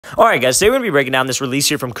All right, guys, today we're going to be breaking down this release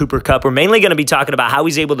here from Cooper Kupp. We're mainly going to be talking about how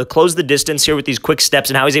he's able to close the distance here with these quick steps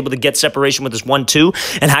and how he's able to get separation with this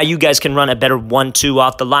 1-2 and how you guys can run a better 1-2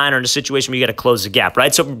 off the line or in a situation where you got to close the gap,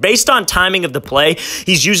 right? So based on timing of the play,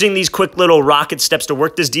 he's using these quick little rocket steps to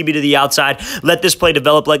work this DB to the outside, let this play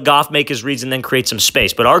develop, let Goff make his reads, and then create some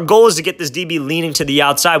space. But our goal is to get this DB leaning to the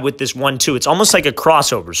outside with this 1-2. It's almost like a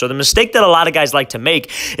crossover. So the mistake that a lot of guys like to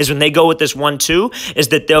make is when they go with this 1-2 is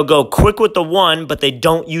that they'll go quick with the 1, but they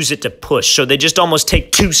don't use it to push. So they just almost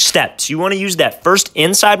take 2 steps. You want to use that first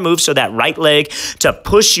inside move, so that right leg, to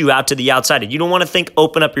push you out to the outside. And you don't want to think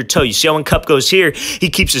open up your toe. You see how when Kupp goes here, he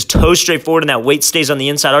keeps his toe straight forward and that weight stays on the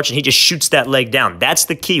inside arch and he just shoots that leg down. That's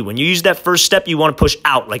the key. When you use that first step, you want to push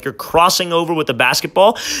out like you're crossing over with a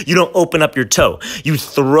basketball. You don't open up your toe. You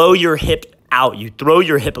throw your hip out. You throw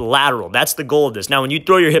your hip lateral. That's the goal of this. Now, when you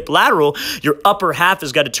throw your hip lateral, your upper half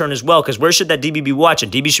has got to turn as well, because where should that DB be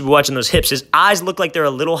watching? DB should be watching those hips. His eyes look like they're a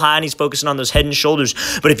little high, and he's focusing on those head and shoulders.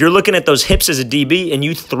 But if you're looking at those hips as a DB and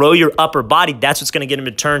you throw your upper body, that's what's going to get him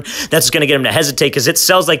to turn. That's what's going to get him to hesitate, because it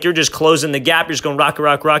sells like you're just closing the gap. You're just going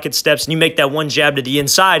rocket steps, and you make that one jab to the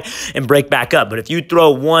inside and break back up. But if you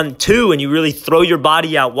throw 1-2 and you really throw your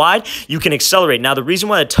body out wide, you can accelerate. Now, the reason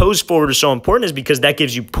why the toes forward are so important is because that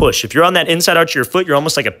gives you push. If you're on that inside arch of your foot, you're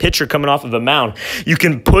almost like a pitcher coming off of a mound. You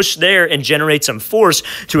can push there and generate some force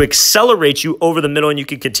to accelerate you over the middle, and you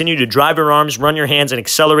can continue to drive your arms, run your hands, and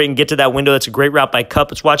accelerate and get to that window. That's a great route by Kupp.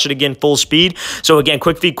 Let's watch it again full speed. So again,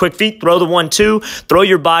 quick feet, throw the 1-2, throw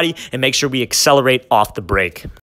your body, and make sure we accelerate off the break.